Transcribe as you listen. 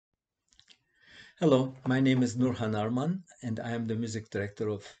Hello, my name is Nurhan Arman, and I am the music director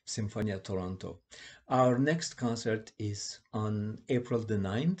of Sinfonia Toronto. Our next concert is on April the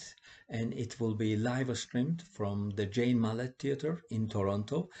 9th, and it will be live streamed from the Jane Mallet Theatre in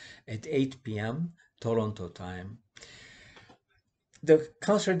Toronto at 8 p.m. Toronto time. The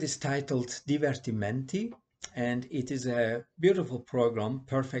concert is titled Divertimenti, and it is a beautiful program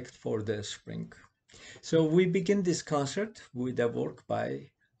perfect for the spring. So we begin this concert with a work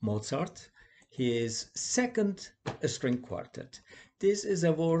by Mozart, his second string quartet. This is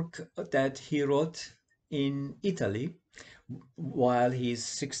a work that he wrote in Italy while he's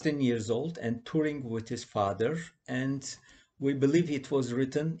 16 years old and touring with his father, and we believe it was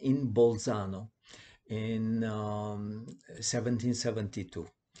written in Bolzano in 1772.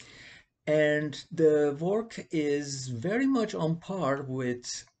 And the work is very much on par with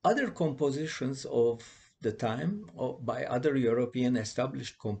other compositions of the time by other European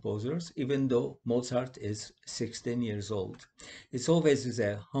established composers, even though Mozart is 16 years old. It's always is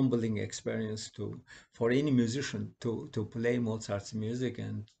a humbling experience for any musician to play Mozart's music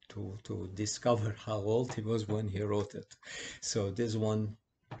and to discover how old he was when he wrote it. So this one,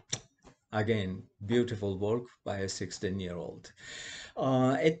 again, beautiful work by a 16-year-old.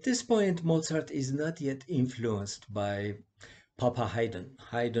 At this point, Mozart is not yet influenced by Papa Haydn.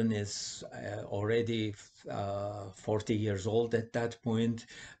 Haydn is already 40 years old at that point,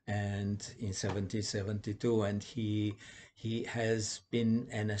 and in 1772, and he has been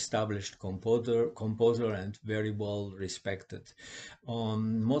an established composer and very well respected.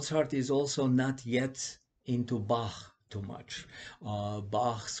 Mozart is also not yet into Bach too much.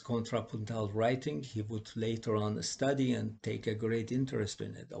 Bach's contrapuntal writing, he would later on study and take a great interest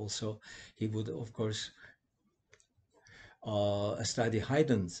in it. Also, he would, of course, study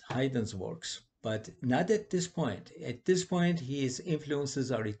Haydn's works, but not at this point. At this point, his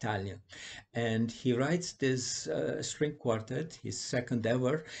influences are Italian, and he writes this string quartet, his second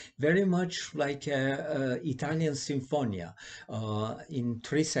ever, very much like a Italian Sinfonia, in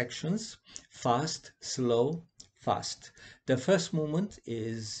three sections: fast, slow, fast. The first movement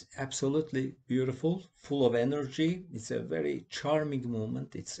is absolutely beautiful, full of energy. It's a very charming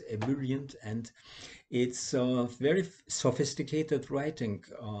movement. It's ebullient, and it's very sophisticated writing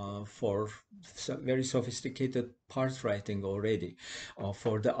for very sophisticated part writing already.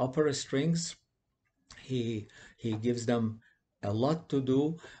 For the upper strings, he gives them a lot to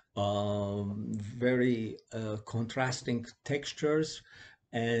do, very contrasting textures,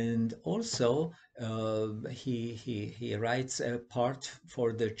 and also he writes a part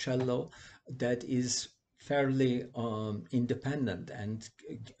for the cello that is fairly independent, and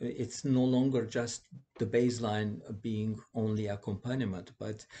it's no longer just the bass line being only accompaniment,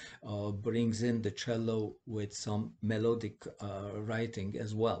 but brings in the cello with some melodic writing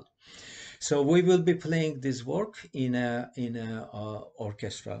as well. So we will be playing this work in a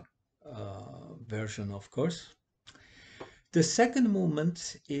orchestra version, of course. The second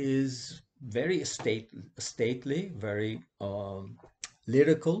movement is very stately, very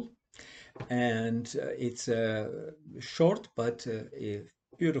lyrical, and it's a short but a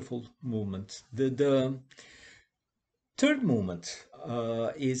beautiful movement. The third movement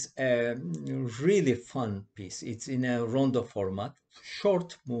is a really fun piece. It's in a rondo format,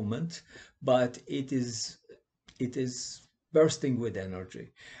 short movement, but it is bursting with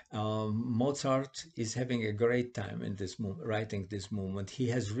energy. Mozart is having a great time in this writing this movement. He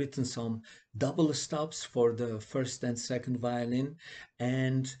has written some double stops for the first and second violin,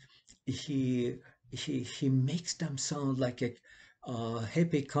 and he makes them sound like a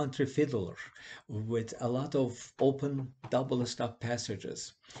happy country fiddler with a lot of open double stop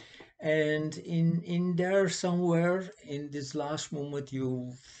passages. And in there somewhere in this last moment,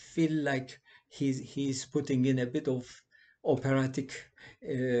 you feel like he's putting in a bit of operatic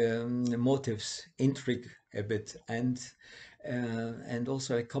motives, intrigue a bit, and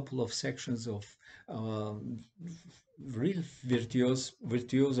also a couple of sections of real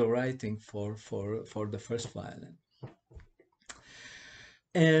virtuoso writing for the first violin.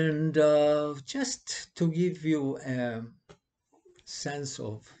 And just to give you a sense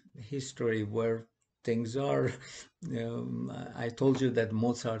of history where things are, I told you that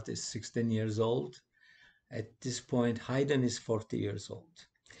Mozart is 16 years old. At this point, Haydn is 40 years old.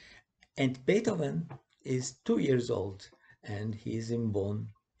 And Beethoven is 2 years old, and he is in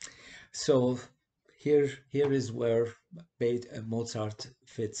Bonn. So here is where Mozart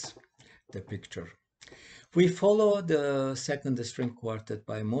fits the picture. We follow the second string quartet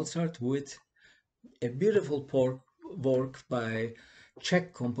by Mozart with a beautiful work by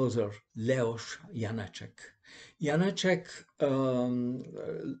Czech composer Leos Janacek. Janacek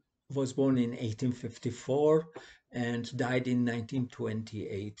was born in 1854 and died in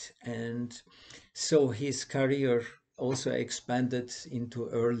 1928. And so his career also expanded into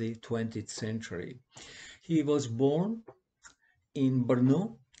early 20th century. He was born in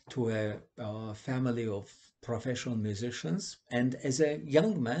Brno to a family of professional musicians. And as a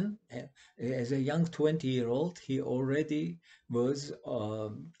young man, as a young 20-year-old, he already was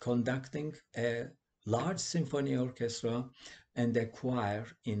conducting a large symphony orchestra and a choir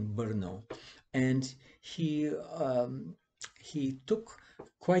in Brno. And he took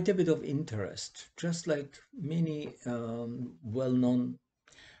quite a bit of interest, just like many well-known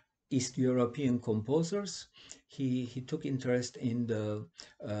East European composers. He took interest in the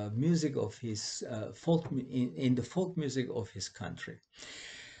music of his in the folk music of his country.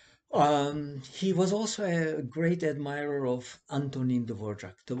 He was also a great admirer of Antonin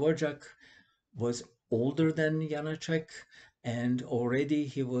Dvorak. Dvorak was older than Janacek, and already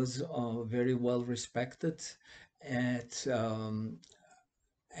he was very well respected at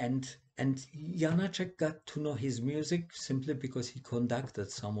and Janacek got to know his music simply because he conducted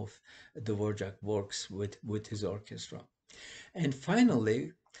some of Dvorak works with his orchestra. And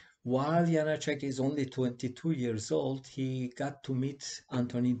finally, while Janacek is only 22 years old, he got to meet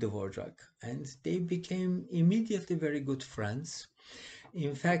Antonin Dvorak, and they became immediately very good friends.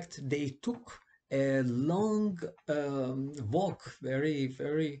 In fact, they took a long walk,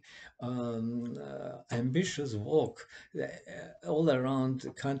 very ambitious walk all around the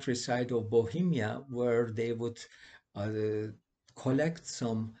countryside of Bohemia, where they would collect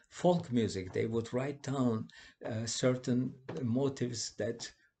some folk music. They would write down certain motives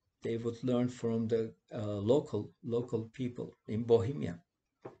that they would learn from the local people in Bohemia.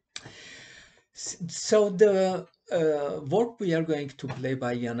 So the work we are going to play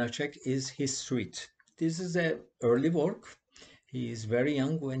by Janacek is his suite. This is an early work. He is very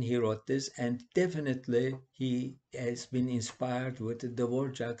young when he wrote this, and definitely he has been inspired with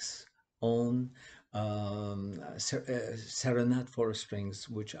Dvorak's own Serenade for Strings,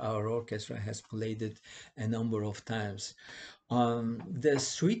 which our orchestra has played it a number of times. The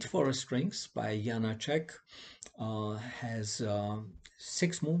Suite for Strings by Janacek has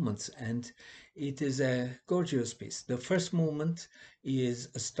 6 movements, and it is a gorgeous piece. The first movement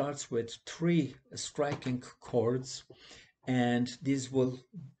starts with 3 striking chords, and this will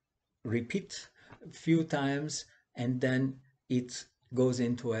repeat a few times, and then it goes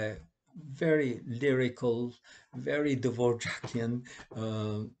into a very lyrical, very Dvorakian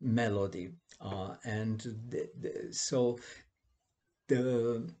melody, so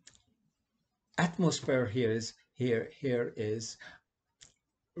the atmosphere here is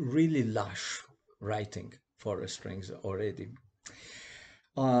really lush writing for strings already.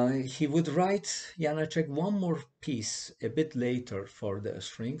 He would write, Janacek, one more piece a bit later for the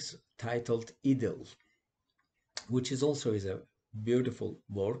strings titled Idyll, which is also a beautiful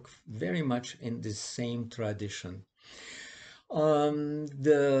work, very much in the same tradition.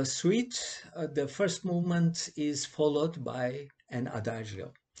 The suite, the first movement is followed by an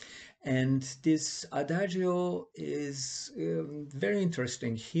adagio. And this adagio is very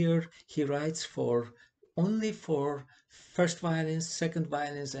interesting. Here he writes only for first violins, second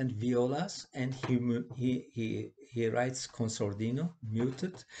violins, and violas, and he writes consordino,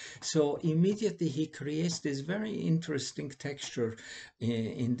 muted. So immediately he creates this very interesting texture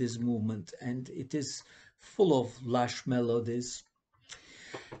in this movement, and it is full of lush melodies.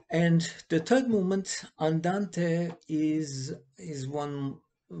 And the third movement, Andante, is one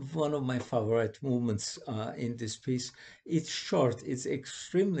of my favorite movements in this piece. It's short, it's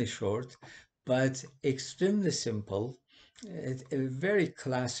extremely short, but extremely simple. It's very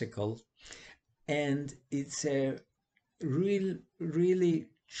classical, and it's a really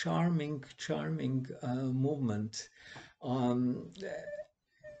charming movement.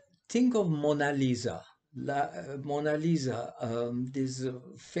 Think of Mona Lisa. Mona Lisa, this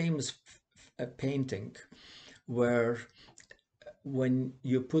famous painting where when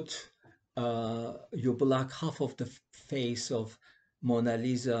you you block half of the face of Mona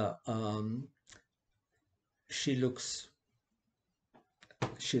Lisa, she looks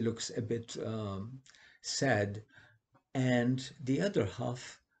a bit sad, and the other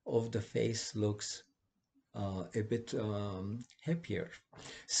half of the face looks a bit happier.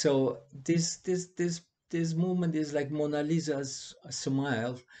 So this movement is like Mona Lisa's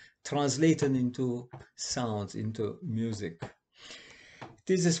smile translated into sounds, into music.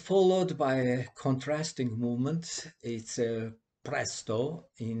 This is followed by a contrasting movement. It's a presto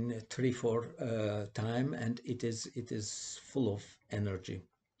in 3/4 time, and it is full of energy.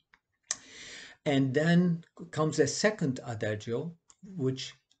 And then comes a second adagio,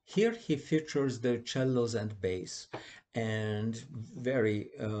 which Here he features the cellos and bass, and very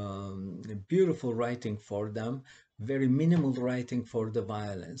beautiful writing for them, very minimal writing for the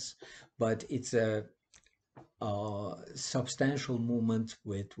violins, but it's a substantial movement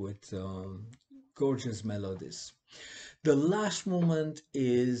with gorgeous melodies. The last movement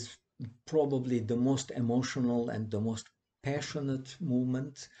is probably the most emotional and the most passionate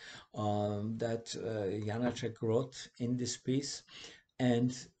movement that Janacek wrote in this piece,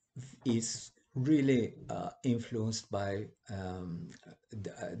 and is really influenced by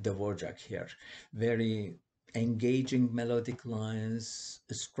the Dvorak here. Very engaging melodic lines,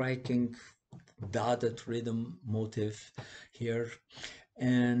 striking dotted rhythm motif here,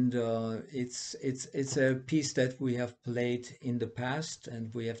 and it's a piece that we have played in the past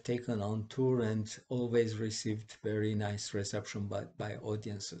and we have taken on tour and always received very nice reception by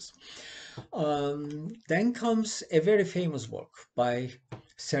audiences. Then comes a very famous work by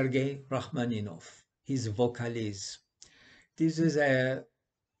Sergei Rachmaninov, his Vocalise. This is a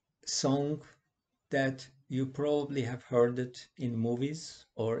song that you probably have heard it in movies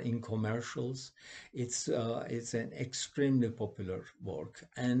or in commercials. It's an extremely popular work,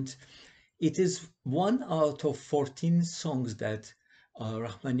 and it is one out of 14 songs that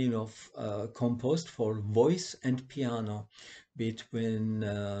Rachmaninov composed for voice and piano between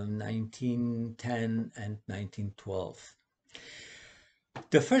 1910 and 1912.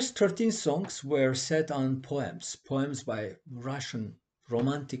 The first 13 songs were set on poems by Russian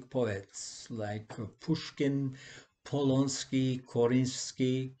romantic poets like Pushkin, Polonsky,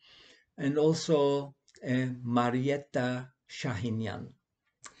 Korinsky, and also Marietta Shahinyan.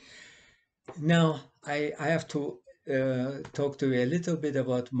 Now, I have to talk to you a little bit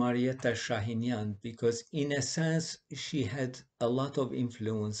about Marietta Shahinyan, because in a sense, she had a lot of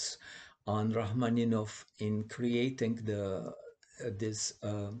influence on Rachmaninov in creating this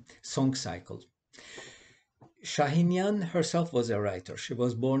song cycle. Shahinyan herself was a writer. She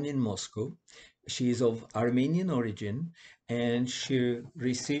was born in Moscow. She is of Armenian origin, and she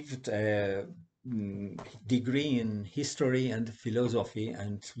received a degree in history and philosophy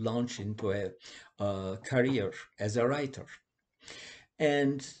and launched into a career as a writer.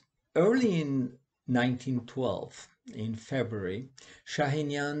 And early in 1912, in February,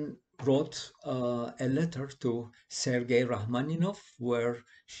 Shahinyan wrote a letter to Sergei Rachmaninov where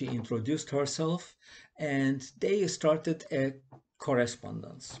she introduced herself, and they started a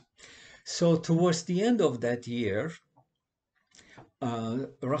correspondence. So towards the end of that year,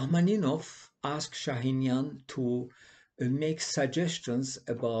 Rachmaninov asked Shahinyan to make suggestions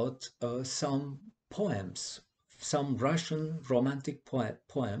about some poems, some Russian romantic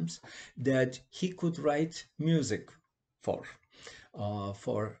poems that he could write music for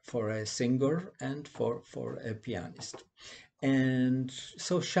a singer and for a pianist. And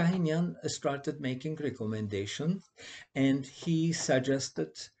so Shahinyan started making recommendations, and he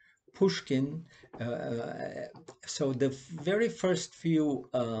suggested Pushkin. So the very first few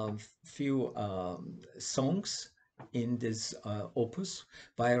songs in this opus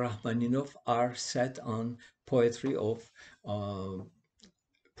by Rachmaninov are set on poetry of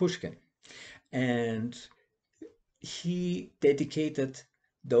Pushkin, and he dedicated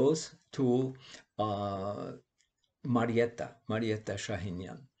those to Marietta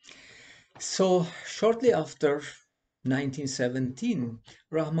Shahinyan. So shortly after 1917,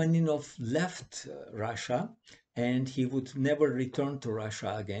 Rachmaninov left Russia, and he would never return to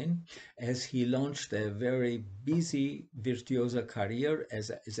Russia again, as he launched a very busy virtuoso career as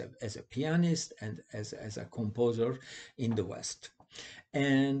a pianist and as a composer in the West.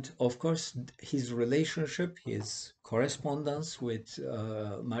 And of course, his relationship, his correspondence with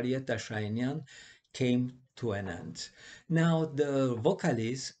Marietta Shahinyan came to an end. Now, the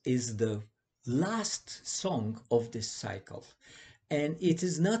Vocalise is the last song of this cycle, and it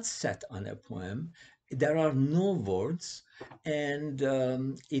is not set on a poem. There are no words, and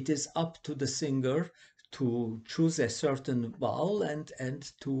it is up to the singer to choose a certain vowel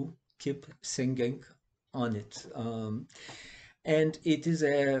and to keep singing on it. And it is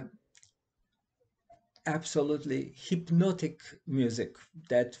a absolutely hypnotic music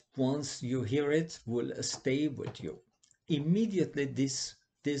that once you hear it will stay with you. Immediately this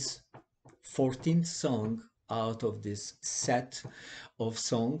 14th song out of this set of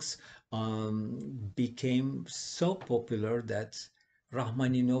songs became so popular that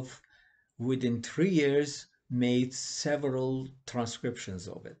Rachmaninov within 3 years made several transcriptions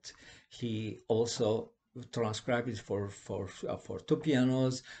of it. He also transcribed it for two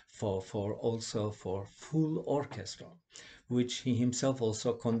pianos, also for full orchestra, which he himself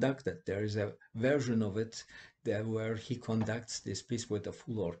also conducted. There is a version of it where he conducts this piece with a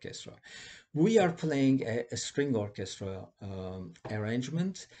full orchestra. We are playing a string orchestra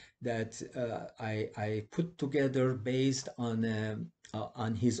arrangement that I put together based on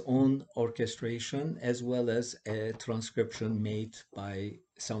his own orchestration, as well as a transcription made by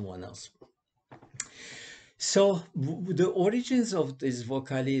someone else. So the origins of this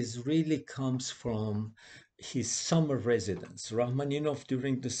vocalise really comes from his summer residence. Rachmaninoff,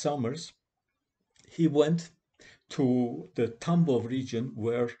 during the summers, he went to the Tambov region,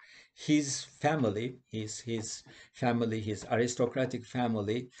 where his family, his family, his aristocratic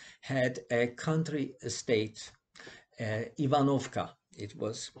family, had a country estate, Ivanovka it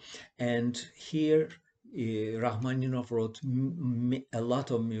was, and here Rachmaninoff wrote a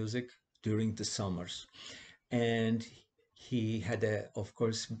lot of music during the summers. And he had of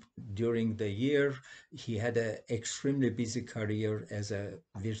course, during the year, he had an extremely busy career as a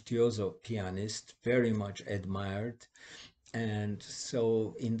virtuoso pianist, very much admired. And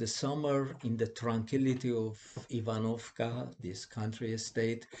so in the summer, in the tranquility of Ivanovka, this country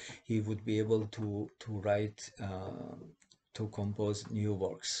estate, he would be able to write, to compose new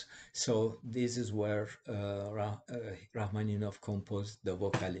works. So this is where Rachmaninoff composed the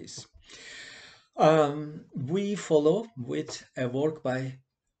Vocalise. We follow with a work by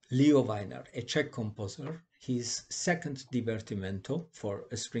Leo Weiner, a Czech composer, his second Divertimento for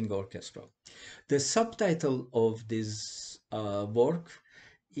a string orchestra. The subtitle of this work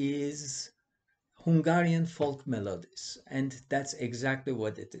is Hungarian Folk Melodies, and that's exactly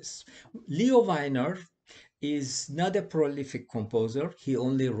what it is. Leo Weiner is not a prolific composer. He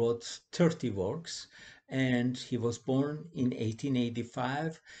only wrote 30 works, and he was born in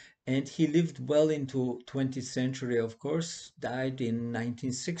 1885, and he lived well into 20th century, of course, died in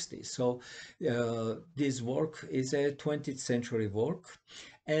 1960. So this work is a 20th century work,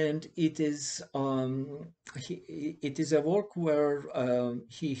 and it is a work where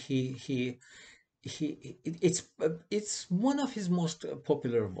it's one of his most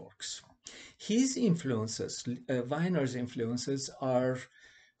popular works. His influences, Weiner's influences, are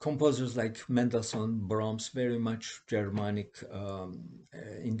composers like Mendelssohn, Brahms, very much Germanic,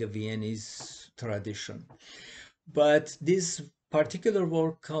 in the Viennese tradition. But this particular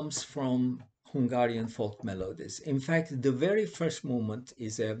work comes from Hungarian folk melodies. In fact, the very first movement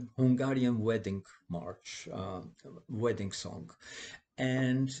is a Hungarian wedding march, wedding song.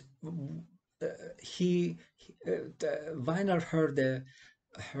 And Weiner heard a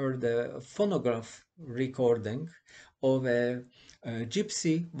phonograph recording of a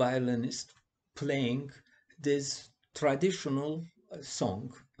gypsy violinist playing this traditional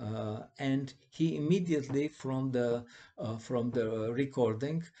song, and he immediately from the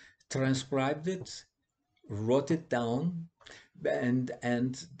recording transcribed it, wrote it down,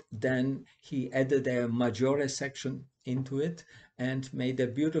 and then he added a maggiore section into it and made a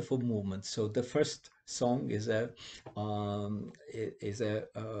beautiful movement. So the first song is a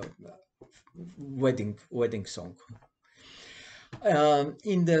wedding song.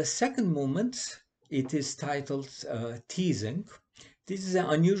 In the second movement, it is titled Teasing. This is an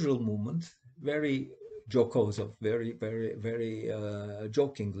unusual movement, very jocoso, very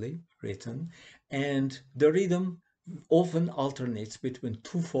jokingly written, and the rhythm often alternates between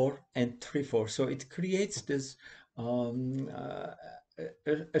 2/4 and 3/4. So it creates this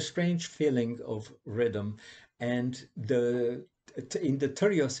a strange feeling of rhythm. And in the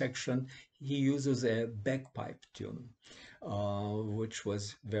trio section, he uses a bagpipe tune, which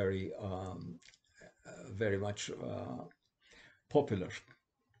was very much popular.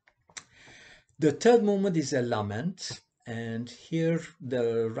 The third movement is a lament, and here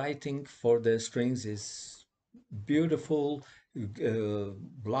the writing for the strings is beautiful,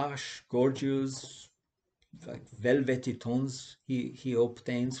 blush, gorgeous, like velvety tones he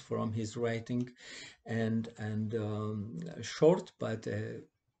obtains from his writing, and short but a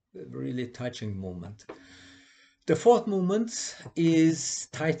really touching movement. The fourth movement is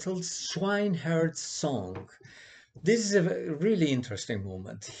titled Swineherd's Song. This is a really interesting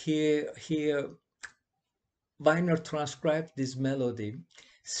movement. Here Weiner transcribed this melody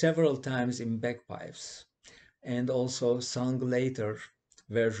several times in bagpipes, and also sung later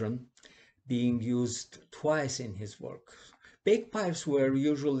version being used twice in his work. Bagpipes were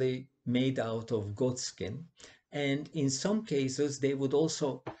usually made out of goat skin, and in some cases they would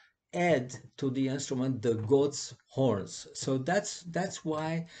also add to the instrument the goat's horns. So that's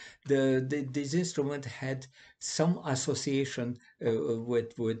why this instrument had some association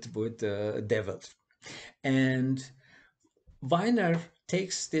with devils. And Weiner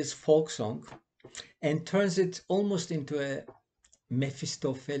takes this folk song and turns it almost into a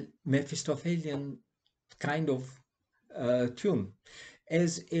Mephistophelian kind of tune,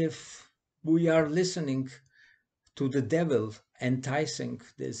 as if we are listening to the devil enticing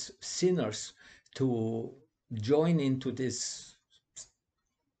these sinners to join into this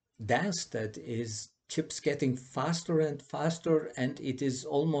dance that is keeps getting faster and faster, and it is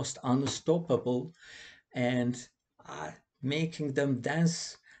almost unstoppable, and making them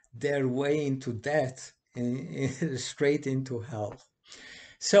dance their way into death, straight into hell.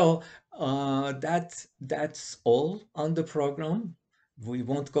 So that's all on the program. We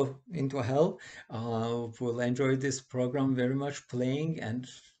won't go into hell. We'll enjoy this program very much playing, and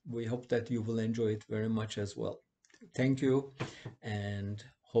we hope that you will enjoy it very much as well. Thank you, and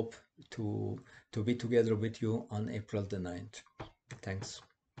hope to be together with you on April the 9th. Thanks.